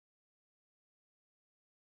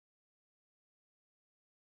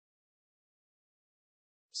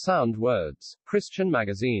Sound Words. Christian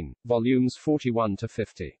Magazine. Volumes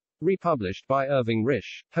 41-50. Republished by Irving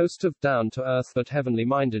Risch, host of Down to Earth but Heavenly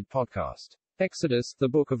Minded podcast. Exodus, the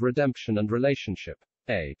Book of Redemption and Relationship.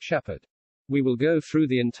 A. Shepherd. We will go through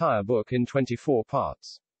the entire book in 24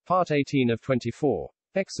 parts. Part 18 of 24.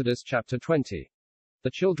 Exodus chapter 20.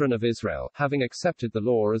 The children of Israel, having accepted the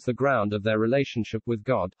law as the ground of their relationship with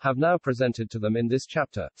God, have now presented to them in this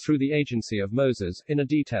chapter, through the agency of Moses, in a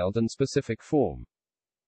detailed and specific form,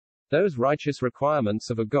 those righteous requirements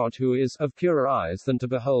of a God who is of purer eyes than to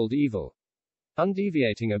behold evil.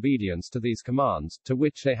 Undeviating obedience to these commands, to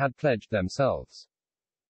which they had pledged themselves,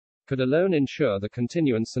 could alone ensure the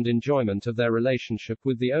continuance and enjoyment of their relationship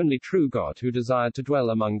with the only true God who desired to dwell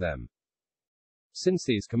among them. Since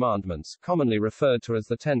these commandments, commonly referred to as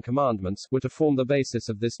the Ten Commandments, were to form the basis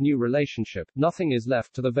of this new relationship, nothing is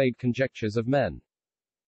left to the vague conjectures of men.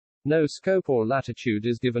 No scope or latitude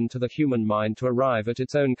is given to the human mind to arrive at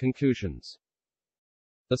its own conclusions.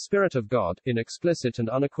 The Spirit of God, in explicit and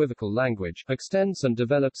unequivocal language, extends and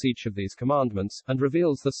develops each of these commandments, and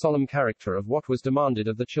reveals the solemn character of what was demanded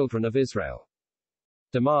of the children of Israel.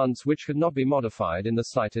 Demands which could not be modified in the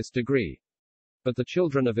slightest degree. But the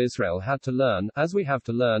children of Israel had to learn, as we have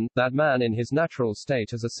to learn, that man in his natural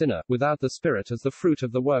state as a sinner, without the Spirit as the fruit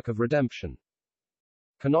of the work of redemption,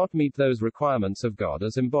 cannot meet those requirements of God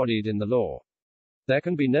as embodied in the law. There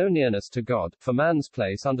can be no nearness to God, for man's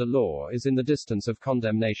place under law is in the distance of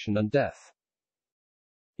condemnation and death.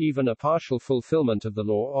 Even a partial fulfillment of the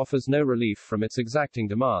law offers no relief from its exacting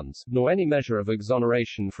demands, nor any measure of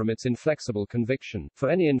exoneration from its inflexible conviction, for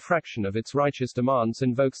any infraction of its righteous demands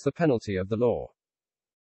invokes the penalty of the law.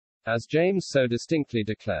 As James so distinctly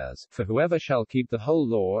declares, for whoever shall keep the whole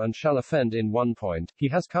law and shall offend in one point, he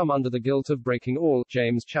has come under the guilt of breaking all.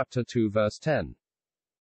 James chapter 2 verse 10.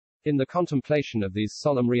 In the contemplation of these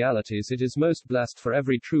solemn realities, it is most blessed for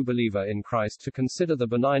every true believer in Christ to consider the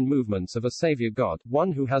benign movements of a Savior God,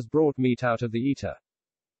 one who has brought meat out of the eater,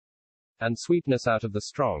 and sweetness out of the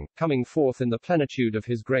strong, coming forth in the plenitude of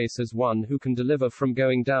his grace as one who can deliver from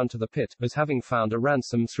going down to the pit, as having found a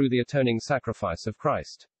ransom through the atoning sacrifice of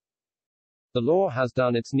Christ. The law has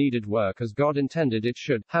done its needed work as God intended it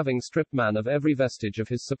should, having stripped man of every vestige of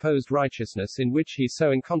his supposed righteousness in which he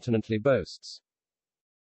so incontinently boasts.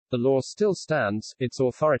 The law still stands, its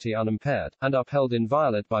authority unimpaired, and upheld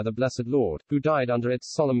inviolate by the blessed Lord, who died under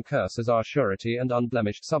its solemn curse as our surety and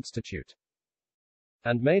unblemished substitute,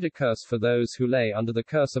 and made a curse for those who lay under the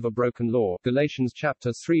curse of a broken law, Galatians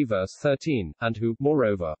chapter 3 verse 13, and who,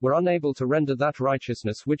 moreover, were unable to render that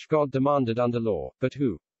righteousness which God demanded under law, but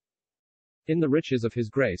who, in the riches of his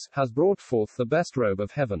grace, has brought forth the best robe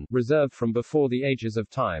of heaven, reserved from before the ages of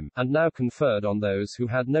time, and now conferred on those who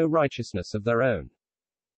had no righteousness of their own,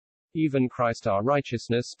 even Christ our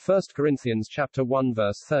righteousness. 1 Corinthians chapter 1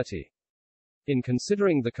 verse 30. In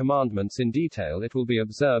considering the commandments in detail, it will be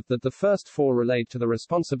observed that the first four relate to the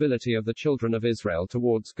responsibility of the children of Israel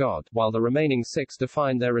towards God, while the remaining six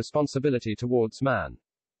define their responsibility towards man.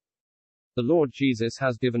 The Lord Jesus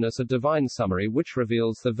has given us a divine summary which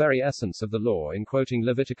reveals the very essence of the law in quoting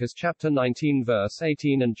Leviticus chapter 19 verse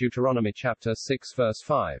 18 and Deuteronomy chapter 6 verse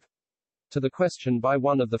 5. To the question by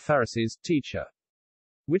one of the Pharisees, "Teacher,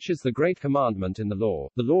 which is the great commandment in the law?"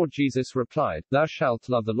 the Lord Jesus replied, "Thou shalt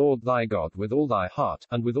love the Lord thy God with all thy heart,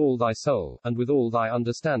 and with all thy soul, and with all thy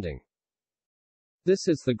understanding. This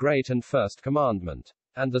is the great and first commandment.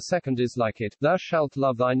 And the second is like it, Thou shalt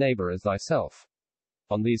love thy neighbor as thyself.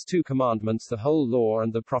 On these two commandments the whole law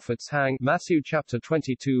and the prophets hang." Matthew chapter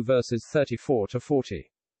 22 verses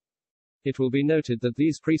 34-40. It will be noted that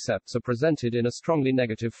these precepts are presented in a strongly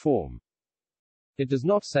negative form. It does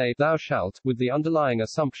not say, "Thou shalt," with the underlying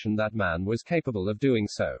assumption that man was capable of doing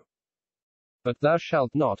so, but "Thou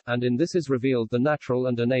shalt not," and in this is revealed the natural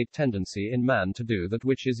and innate tendency in man to do that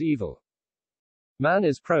which is evil. Man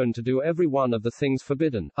is prone to do every one of the things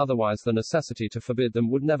forbidden, otherwise the necessity to forbid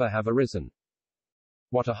them would never have arisen.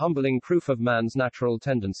 What a humbling proof of man's natural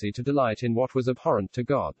tendency to delight in what was abhorrent to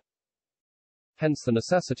God. Hence the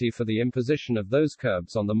necessity for the imposition of those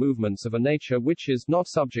curbs on the movements of a nature which is not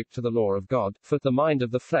subject to the law of God, for the mind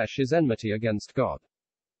of the flesh is enmity against God.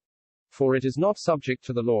 For it is not subject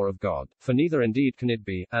to the law of God, for neither indeed can it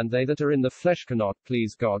be, and they that are in the flesh cannot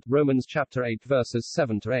please God. Romans chapter 8 verses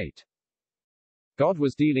 7-8. God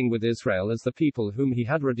was dealing with Israel as the people whom he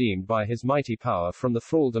had redeemed by his mighty power from the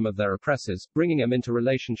thraldom of their oppressors, bringing them into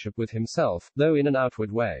relationship with himself, though in an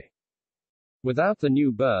outward way, without the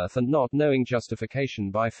new birth and not knowing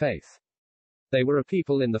justification by faith. They were a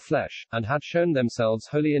people in the flesh, and had shown themselves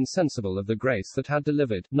wholly insensible of the grace that had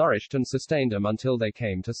delivered, nourished and sustained them until they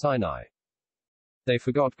came to Sinai. They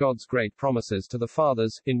forgot God's great promises to the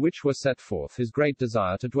fathers, in which were set forth his great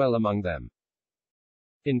desire to dwell among them,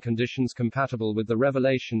 in conditions compatible with the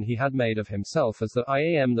revelation he had made of himself as the I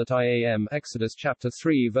am that I am. Exodus chapter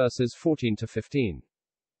 3 verses 14 to 15.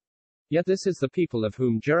 Yet this is the people of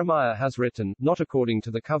whom Jeremiah has written, not according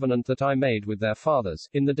to the covenant that I made with their fathers,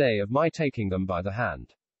 in the day of my taking them by the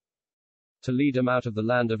hand, to lead them out of the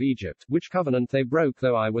land of Egypt, which covenant they broke,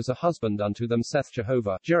 though I was a husband unto them, saith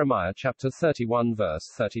Jehovah. Jeremiah chapter 31 verse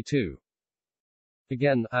 32.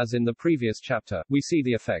 Again, as in the previous chapter, we see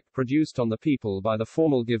the effect produced on the people by the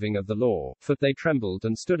formal giving of the law, for they trembled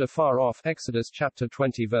and stood afar off. Exodus chapter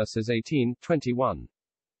 20 verses 18, 21.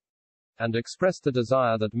 And expressed the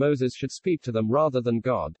desire that Moses should speak to them rather than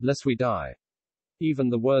God, lest we die. Even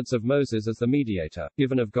the words of Moses as the mediator,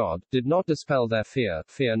 given of God, did not dispel their fear.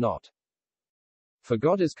 Fear not. For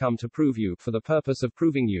God is come to prove you, for the purpose of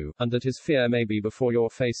proving you, and that his fear may be before your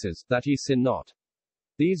faces, that ye sin not.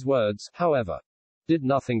 These words, however, did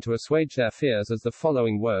nothing to assuage their fears, as the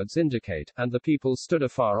following words indicate, and the people stood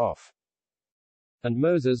afar off. And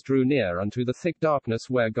Moses drew near unto the thick darkness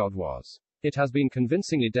where God was. It has been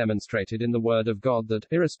convincingly demonstrated in the Word of God that,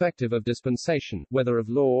 irrespective of dispensation, whether of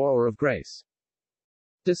law or of grace,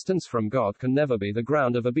 distance from God can never be the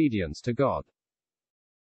ground of obedience to God.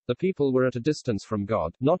 The people were at a distance from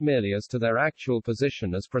God, not merely as to their actual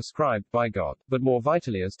position as prescribed by God, but more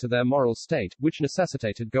vitally as to their moral state, which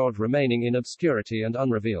necessitated God remaining in obscurity and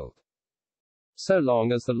unrevealed, so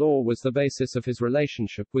long as the law was the basis of his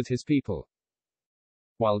relationship with his people.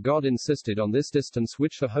 While God insisted on this distance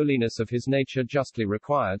which the holiness of his nature justly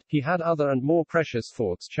required, he had other and more precious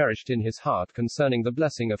thoughts cherished in his heart concerning the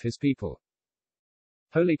blessing of his people,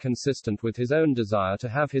 wholly consistent with his own desire to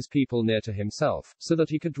have his people near to himself, so that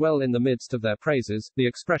he could dwell in the midst of their praises, the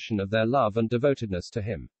expression of their love and devotedness to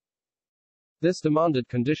him. This demanded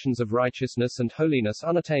conditions of righteousness and holiness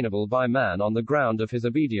unattainable by man on the ground of his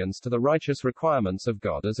obedience to the righteous requirements of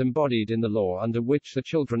God as embodied in the law under which the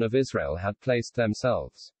children of Israel had placed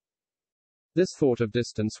themselves. This thought of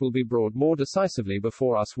distance will be brought more decisively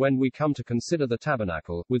before us when we come to consider the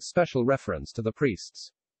tabernacle, with special reference to the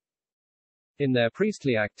priests. In their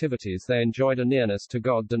priestly activities they enjoyed a nearness to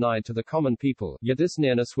God denied to the common people, yet this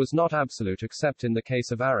nearness was not absolute except in the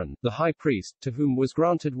case of Aaron, the high priest, to whom was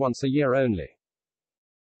granted once a year only,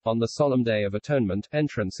 on the solemn day of atonement,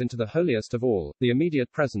 entrance into the holiest of all, the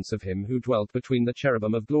immediate presence of him who dwelt between the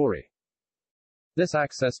cherubim of glory. This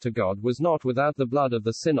access to God was not without the blood of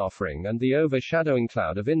the sin offering and the overshadowing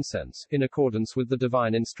cloud of incense, in accordance with the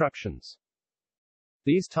divine instructions.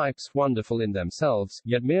 These types, wonderful in themselves,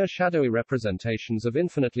 yet mere shadowy representations of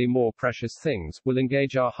infinitely more precious things, will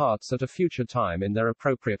engage our hearts at a future time in their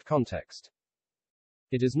appropriate context.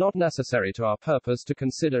 It is not necessary to our purpose to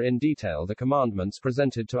consider in detail the commandments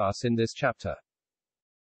presented to us in this chapter.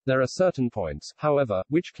 There are certain points, however,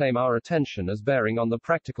 which claim our attention as bearing on the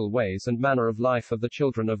practical ways and manner of life of the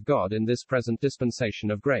children of God in this present dispensation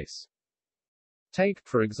of grace. Take,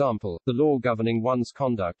 for example, the law governing one's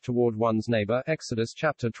conduct toward one's neighbor, Exodus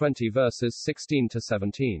chapter 20 verses 16 to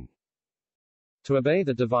 17. To obey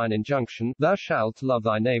the divine injunction, thou shalt love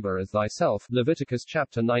thy neighbor as thyself, Leviticus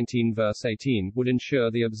chapter 19 verse 18, would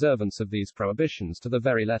ensure the observance of these prohibitions to the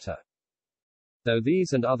very letter. Though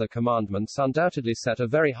these and other commandments undoubtedly set a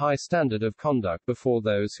very high standard of conduct before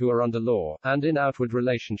those who are under law, and in outward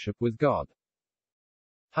relationship with God,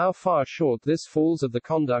 how far short this falls of the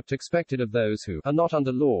conduct expected of those who are not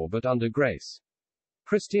under law but under grace.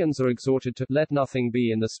 Christians are exhorted to let nothing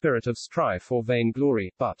be in the spirit of strife or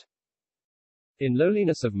vainglory, but in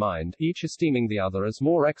lowliness of mind, each esteeming the other as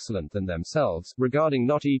more excellent than themselves, regarding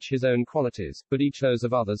not each his own qualities, but each those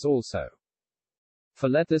of others also. For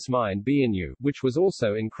let this mind be in you, which was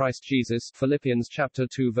also in Christ Jesus, Philippians chapter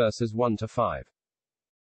 2 verses 1 to 5.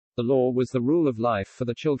 The law was the rule of life for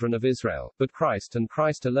the children of Israel, but Christ and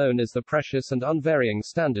Christ alone is the precious and unvarying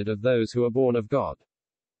standard of those who are born of God.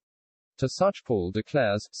 To such Paul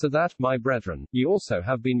declares, so that, my brethren, ye also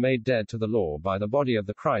have been made dead to the law by the body of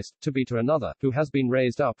the Christ, to be to another, who has been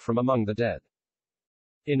raised up from among the dead,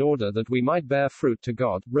 in order that we might bear fruit to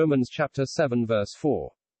God. Romans chapter 7 verse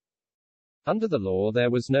 4. Under the law there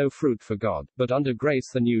was no fruit for God, but under grace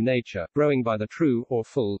the new nature, growing by the true, or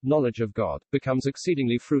full, knowledge of God, becomes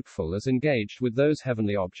exceedingly fruitful as engaged with those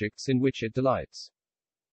heavenly objects in which it delights.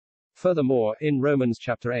 Furthermore, in Romans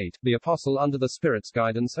chapter 8, the apostle under the Spirit's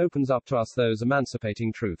guidance opens up to us those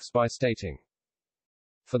emancipating truths by stating,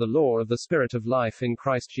 for the law of the Spirit of life in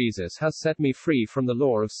Christ Jesus has set me free from the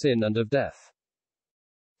law of sin and of death.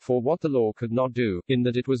 For what the law could not do, in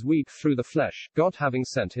that it was weak through the flesh, God having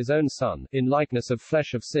sent his own Son, in likeness of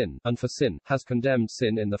flesh of sin, and for sin, has condemned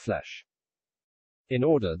sin in the flesh, in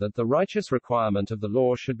order that the righteous requirement of the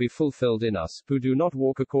law should be fulfilled in us, who do not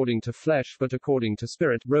walk according to flesh but according to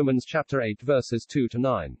Spirit. Romans chapter 8 verses 2 to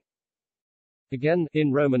 9. Again,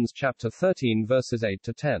 in Romans chapter 13 verses 8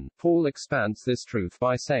 to 10, Paul expands this truth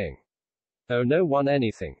by saying, "Owe no one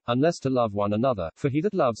anything, unless to love one another, for he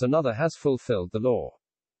that loves another has fulfilled the law.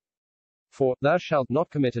 For, thou shalt not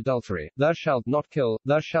commit adultery, thou shalt not kill,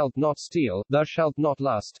 thou shalt not steal, thou shalt not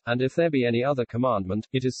lust, and if there be any other commandment,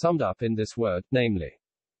 it is summed up in this word, namely,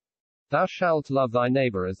 thou shalt love thy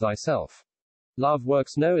neighbor as thyself. Love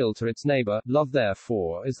works no ill to its neighbor, love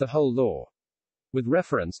therefore is the whole law." With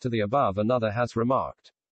reference to the above, another has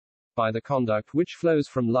remarked, "By the conduct which flows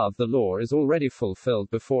from love the law is already fulfilled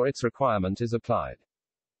before its requirement is applied."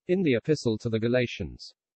 In the epistle to the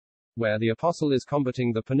Galatians, where the apostle is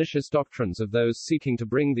combating the pernicious doctrines of those seeking to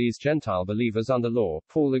bring these Gentile believers under law,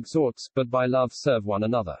 Paul exhorts, "But by love serve one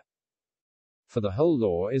another. For the whole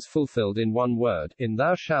law is fulfilled in one word, in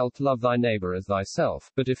thou shalt love thy neighbor as thyself,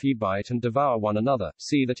 but if ye bite and devour one another,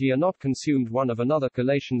 see that ye are not consumed one of another."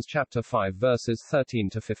 Galatians chapter 5 verses 13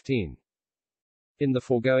 to 15. In the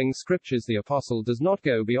foregoing scriptures the apostle does not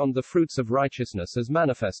go beyond the fruits of righteousness as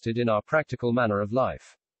manifested in our practical manner of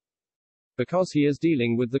life, because he is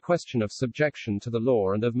dealing with the question of subjection to the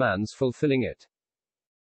law and of man's fulfilling it.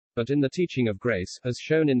 But in the teaching of grace, as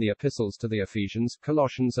shown in the epistles to the Ephesians,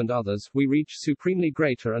 Colossians and others, we reach supremely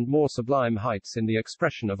greater and more sublime heights in the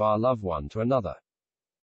expression of our love one to another.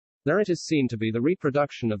 There it is seen to be the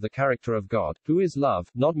reproduction of the character of God, who is love,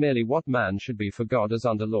 not merely what man should be for God as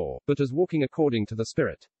under law, but as walking according to the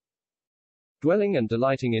Spirit, dwelling and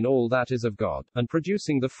delighting in all that is of God, and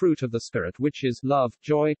producing the fruit of the Spirit, which is love,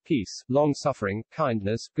 joy, peace, long-suffering,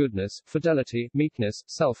 kindness, goodness, fidelity, meekness,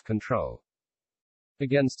 self-control.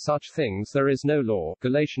 Against such things there is no law.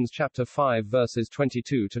 Galatians chapter 5 verses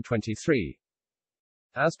 22 to 23.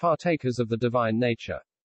 As partakers of the divine nature,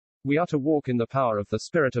 we are to walk in the power of the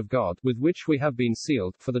Spirit of God, with which we have been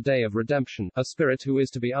sealed, for the day of redemption, a spirit who is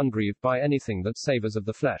to be ungrieved by anything that savors of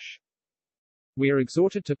the flesh. We are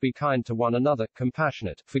exhorted to be kind to one another,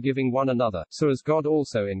 compassionate, forgiving one another, so as God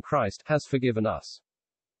also in Christ has forgiven us.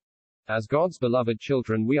 As God's beloved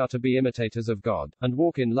children we are to be imitators of God, and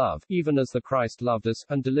walk in love, even as the Christ loved us,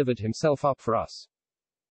 and delivered himself up for us,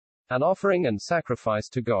 an offering and sacrifice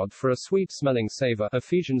to God for a sweet-smelling savor.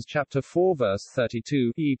 Ephesians chapter 4 verse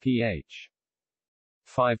 32, EPH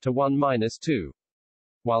 5-1-2.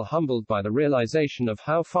 While humbled by the realization of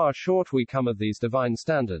how far short we come of these divine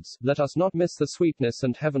standards, let us not miss the sweetness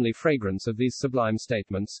and heavenly fragrance of these sublime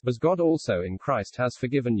statements, as God also in Christ has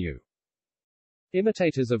forgiven you.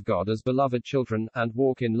 Imitators of God as beloved children, and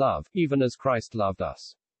walk in love, even as Christ loved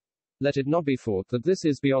us. Let it not be thought that this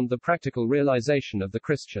is beyond the practical realization of the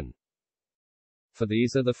Christian. For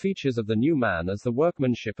these are the features of the new man as the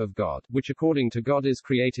workmanship of God, which according to God is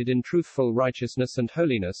created in truthful righteousness and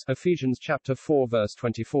holiness. Ephesians chapter 4 verse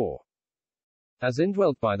 24. As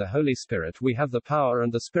indwelt by the Holy Spirit we have the power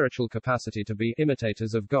and the spiritual capacity to be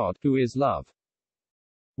imitators of God, who is love.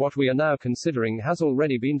 What we are now considering has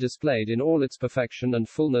already been displayed in all its perfection and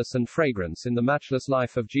fullness and fragrance in the matchless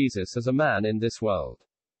life of Jesus as a man in this world.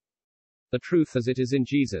 The truth as it is in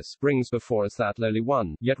Jesus brings before us that lowly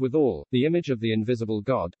one, yet withal, the image of the invisible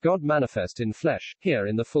God, God manifest in flesh, here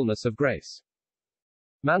in the fullness of grace,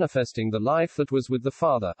 manifesting the life that was with the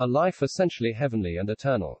Father, a life essentially heavenly and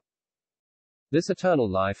eternal. This eternal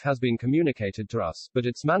life has been communicated to us, but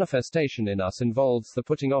its manifestation in us involves the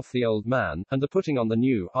putting off the old man, and the putting on the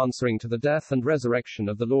new, answering to the death and resurrection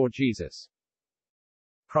of the Lord Jesus.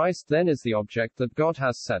 Christ then is the object that God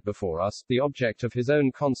has set before us, the object of his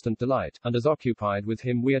own constant delight, and as occupied with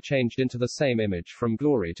him we are changed into the same image from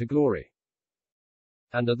glory to glory,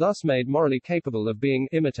 and are thus made morally capable of being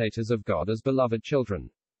imitators of God as beloved children.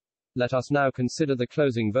 Let us now consider the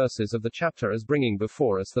closing verses of the chapter as bringing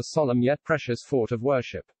before us the solemn yet precious thought of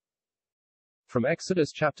worship. From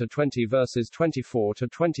Exodus chapter 20 verses 24 to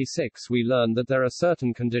 26 we learn that there are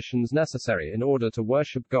certain conditions necessary in order to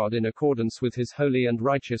worship God in accordance with his holy and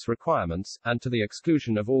righteous requirements, and to the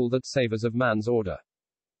exclusion of all that savors of man's order.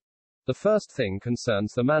 The first thing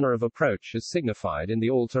concerns the manner of approach as signified in the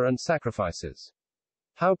altar and sacrifices.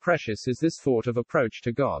 How precious is this thought of approach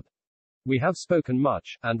to God! We have spoken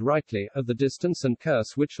much, and rightly, of the distance and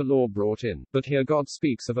curse which the law brought in, but here God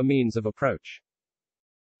speaks of a means of approach.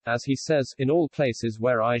 As he says, in all places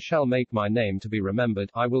where I shall make my name to be remembered,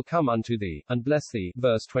 I will come unto thee, and bless thee.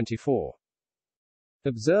 Verse 24.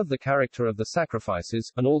 Observe the character of the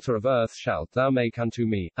sacrifices. An altar of earth shalt thou make unto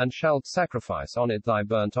me, and shalt sacrifice on it thy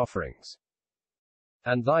burnt offerings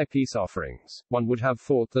and thy peace offerings. One would have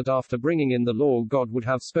thought that after bringing in the law God would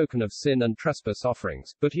have spoken of sin and trespass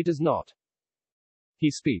offerings, but he does not. He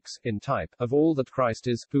speaks, in type, of all that Christ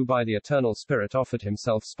is, who by the eternal Spirit offered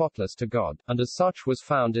himself spotless to God, and as such was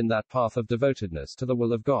found in that path of devotedness to the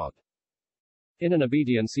will of God, in an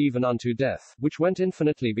obedience even unto death, which went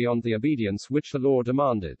infinitely beyond the obedience which the law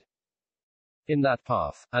demanded. In that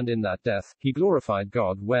path, and in that death, he glorified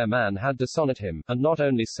God where man had dishonored him, and not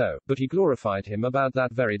only so, but he glorified him about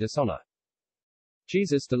that very dishonor.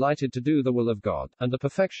 Jesus delighted to do the will of God, and the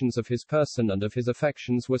perfections of his person and of his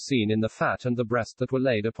affections were seen in the fat and the breast that were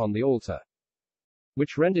laid upon the altar,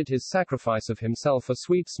 which rendered his sacrifice of himself a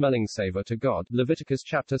sweet-smelling savor to God. Leviticus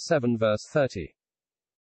chapter 7 verse 30.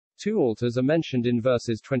 2 altars are mentioned in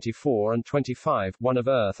verses 24 and 25, one of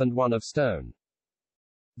earth and one of stone.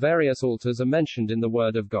 Various altars are mentioned in the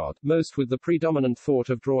Word of God, most with the predominant thought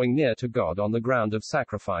of drawing near to God on the ground of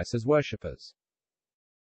sacrifice as worshippers.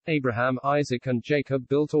 Abraham, Isaac and Jacob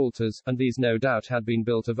built altars, and these no doubt had been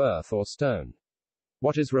built of earth or stone.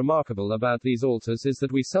 What is remarkable about these altars is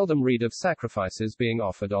that we seldom read of sacrifices being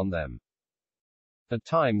offered on them. At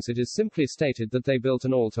times it is simply stated that they built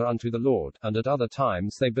an altar unto the Lord, and at other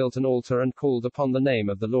times they built an altar and called upon the name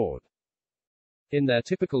of the Lord. In their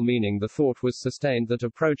typical meaning, the thought was sustained that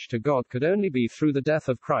approach to God could only be through the death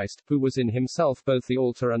of Christ, who was in himself both the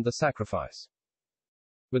altar and the sacrifice.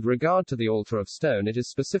 With regard to the altar of stone, it is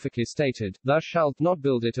specifically stated, Thou shalt not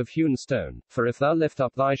build it of hewn stone, for if thou lift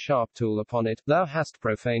up thy sharp tool upon it, thou hast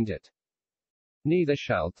profaned it. Neither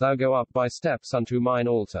shalt thou go up by steps unto mine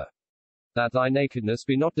altar, that thy nakedness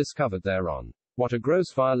be not discovered thereon. What a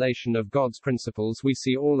gross violation of God's principles we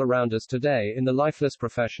see all around us today in the lifeless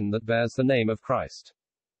profession that bears the name of Christ.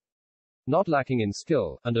 Not lacking in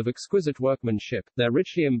skill, and of exquisite workmanship, their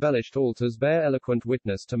richly embellished altars bear eloquent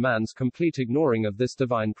witness to man's complete ignoring of this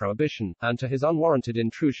divine prohibition, and to his unwarranted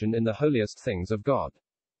intrusion in the holiest things of God.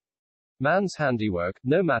 Man's handiwork,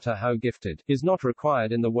 no matter how gifted, is not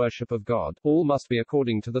required in the worship of God. All must be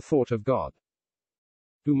according to the thought of God,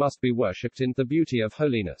 who must be worshipped in the beauty of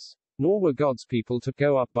holiness. Nor were God's people to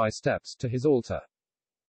go up by steps to his altar.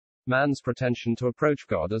 Man's pretension to approach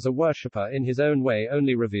God as a worshipper in his own way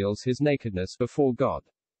only reveals his nakedness before God.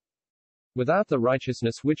 Without the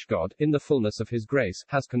righteousness which God, in the fullness of his grace,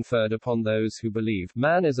 has conferred upon those who believe,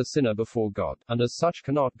 man is a sinner before God, and as such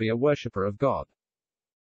cannot be a worshipper of God.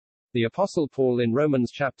 The Apostle Paul in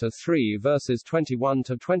Romans chapter 3 verses 21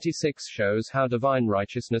 to 26 shows how divine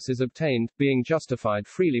righteousness is obtained, being justified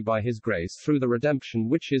freely by his grace through the redemption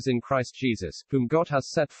which is in Christ Jesus, whom God has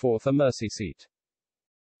set forth a mercy seat,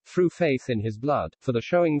 through faith in his blood, for the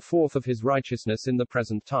showing forth of his righteousness in the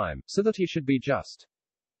present time, so that he should be just,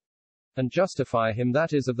 and justify him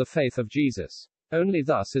that is of the faith of Jesus. Only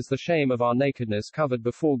thus is the shame of our nakedness covered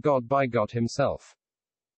before God by God himself.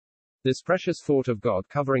 This precious thought of God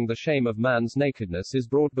covering the shame of man's nakedness is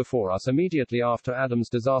brought before us immediately after Adam's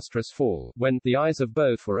disastrous fall, when the eyes of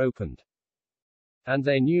both were opened, and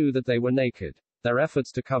they knew that they were naked. Their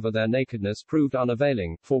efforts to cover their nakedness proved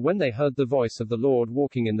unavailing, for when they heard the voice of the Lord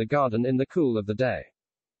walking in the garden in the cool of the day,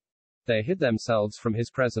 they hid themselves from his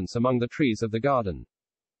presence among the trees of the garden.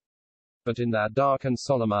 But in that dark and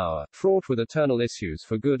solemn hour, fraught with eternal issues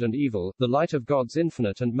for good and evil, the light of God's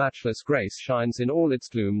infinite and matchless grace shines in all its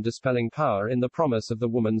gloom-dispelling power in the promise of the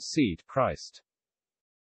woman's seed, Christ,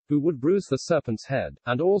 who would bruise the serpent's head,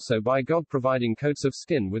 and also by God providing coats of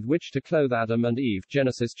skin with which to clothe Adam and Eve.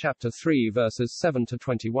 Genesis chapter 3 verses 7 to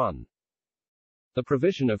 21. The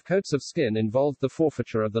provision of coats of skin involved the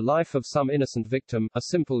forfeiture of the life of some innocent victim, a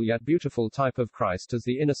simple yet beautiful type of Christ as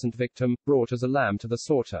the innocent victim, brought as a lamb to the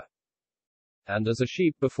slaughter. And as a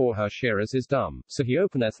sheep before her shearers is dumb, so he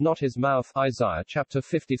openeth not his mouth. Isaiah chapter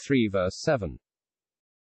 53 verse 7.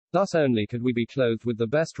 Thus only could we be clothed with the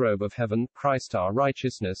best robe of heaven, Christ our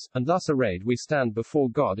righteousness, and thus arrayed we stand before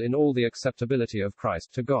God in all the acceptability of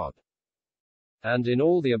Christ to God, and in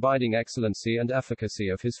all the abiding excellency and efficacy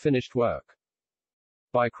of his finished work.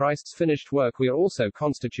 By Christ's finished work we are also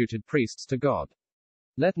constituted priests to God.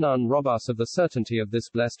 Let none rob us of the certainty of this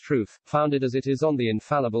blessed truth, founded as it is on the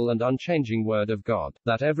infallible and unchanging word of God,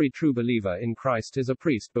 that every true believer in Christ is a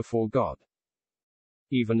priest before God.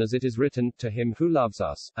 Even as it is written, to him who loves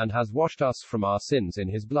us, and has washed us from our sins in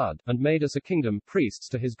his blood, and made us a kingdom, priests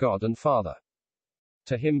to his God and Father.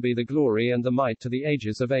 To him be the glory and the might to the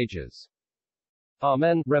ages of ages.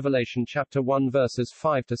 Amen. Revelation chapter 1 verses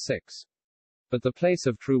 5 to 6. But the place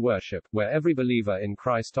of true worship, where every believer in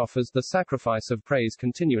Christ offers the sacrifice of praise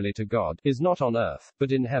continually to God, is not on earth,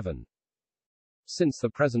 but in heaven. Since the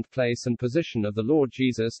present place and position of the Lord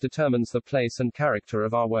Jesus determines the place and character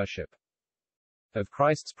of our worship. Of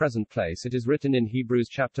Christ's present place it is written in Hebrews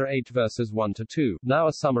chapter 8 verses 1 to 2, now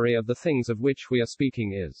a summary of the things of which we are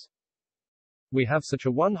speaking is, We have such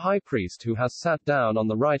a one high priest who has sat down on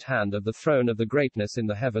the right hand of the throne of the greatness in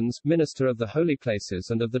the heavens, minister of the holy places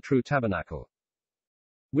and of the true tabernacle,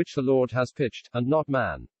 which the Lord has pitched, and not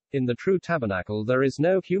man. In the true tabernacle there is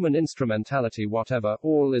no human instrumentality whatever,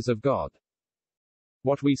 all is of God.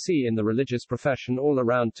 What we see in the religious profession all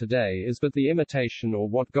around today is but the imitation or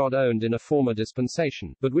what God owned in a former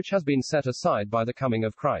dispensation, but which has been set aside by the coming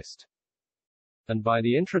of Christ, and by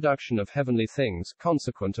the introduction of heavenly things,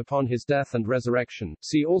 consequent upon his death and resurrection.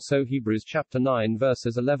 See also Hebrews chapter 9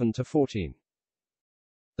 verses 11 to 14.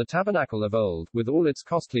 The tabernacle of old, with all its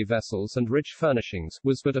costly vessels and rich furnishings,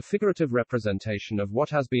 was but a figurative representation of what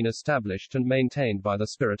has been established and maintained by the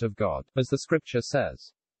Spirit of God, as the Scripture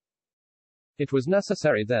says. It was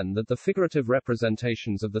necessary then that the figurative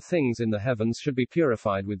representations of the things in the heavens should be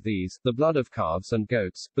purified with these, the blood of calves and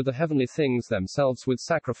goats, but the heavenly things themselves with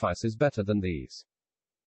sacrifices better than these.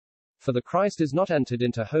 For the Christ is not entered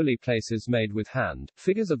into holy places made with hand,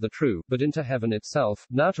 figures of the true, but into heaven itself,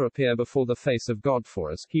 now to appear before the face of God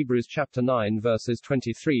for us. Hebrews chapter 9 verses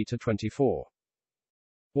 23 to 24.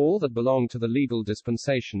 All that belonged to the legal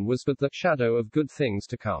dispensation was but the shadow of good things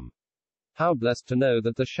to come. How blessed to know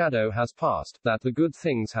that the shadow has passed, that the good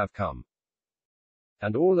things have come.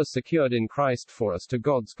 And all is secured in Christ for us to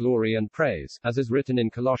God's glory and praise, as is written in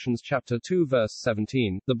Colossians chapter 2 verse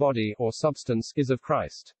 17, the body, or substance, is of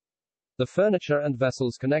Christ. The furniture and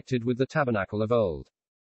vessels connected with the tabernacle of old,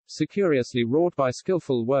 securiously wrought by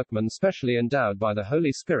skillful workmen specially endowed by the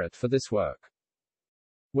Holy Spirit for this work,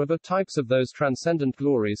 were but types of those transcendent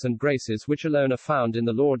glories and graces which alone are found in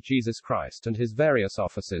the Lord Jesus Christ and his various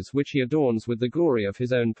offices which he adorns with the glory of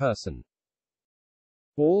his own person.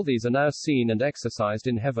 All these are now seen and exercised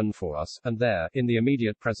in heaven for us, and there, in the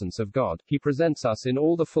immediate presence of God, he presents us in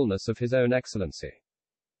all the fullness of his own excellency.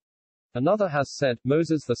 Another has said,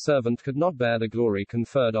 Moses the servant could not bear the glory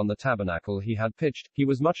conferred on the tabernacle he had pitched, he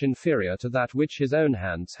was much inferior to that which his own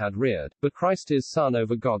hands had reared, but Christ is son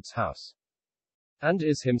over God's house, and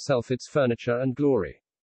is himself its furniture and glory.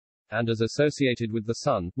 And as associated with the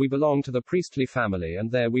Son, we belong to the priestly family,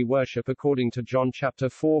 and there we worship according to John chapter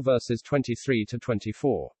 4 verses 23 to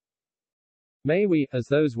 24. May we, as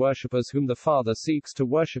those worshippers whom the Father seeks to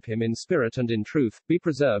worship him in spirit and in truth, be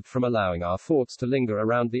preserved from allowing our thoughts to linger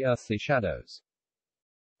around the earthly shadows,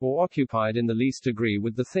 or occupied in the least degree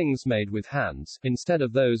with the things made with hands, instead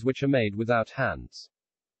of those which are made without hands,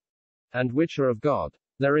 and which are of God.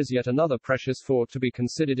 There is yet another precious thought to be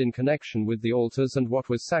considered in connection with the altars and what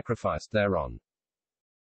was sacrificed thereon.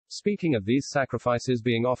 Speaking of these sacrifices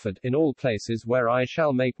being offered, in all places where I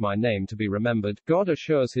shall make my name to be remembered, God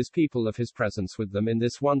assures his people of his presence with them in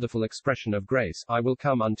this wonderful expression of grace, I will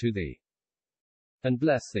come unto thee, and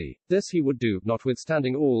bless thee. This he would do,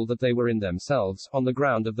 notwithstanding all that they were in themselves, on the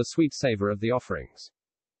ground of the sweet savor of the offerings.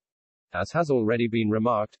 As has already been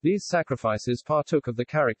remarked, these sacrifices partook of the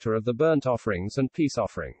character of the burnt offerings and peace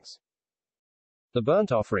offerings. The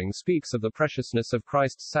burnt offering speaks of the preciousness of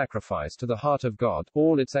Christ's sacrifice to the heart of God,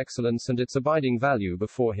 all its excellence and its abiding value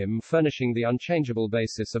before him, furnishing the unchangeable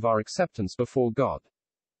basis of our acceptance before God.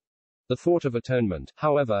 The thought of atonement,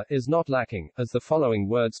 however, is not lacking, as the following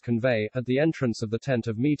words convey, at the entrance of the tent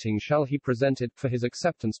of meeting shall he present it, for his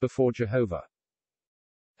acceptance before Jehovah.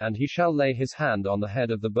 And he shall lay his hand on the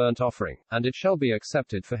head of the burnt offering, and it shall be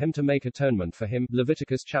accepted for him to make atonement for him.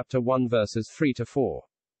 Leviticus chapter 1 verses 3 to 4.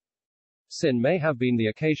 Sin may have been the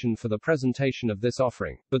occasion for the presentation of this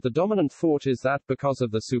offering, but the dominant thought is that, because of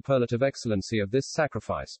the superlative excellency of this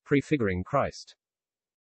sacrifice, prefiguring Christ,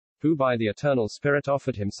 who by the eternal Spirit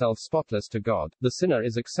offered himself spotless to God, the sinner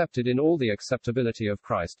is accepted in all the acceptability of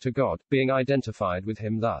Christ to God, being identified with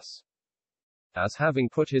him thus, as having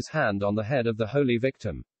put his hand on the head of the holy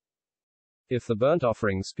victim. If the burnt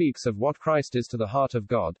offering speaks of what Christ is to the heart of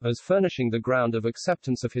God, as furnishing the ground of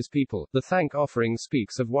acceptance of his people, the thank offering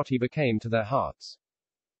speaks of what he became to their hearts,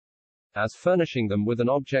 as furnishing them with an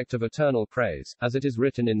object of eternal praise, as it is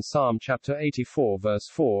written in Psalm chapter 84 verse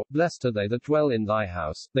 4, Blessed are they that dwell in thy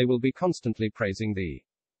house, they will be constantly praising thee.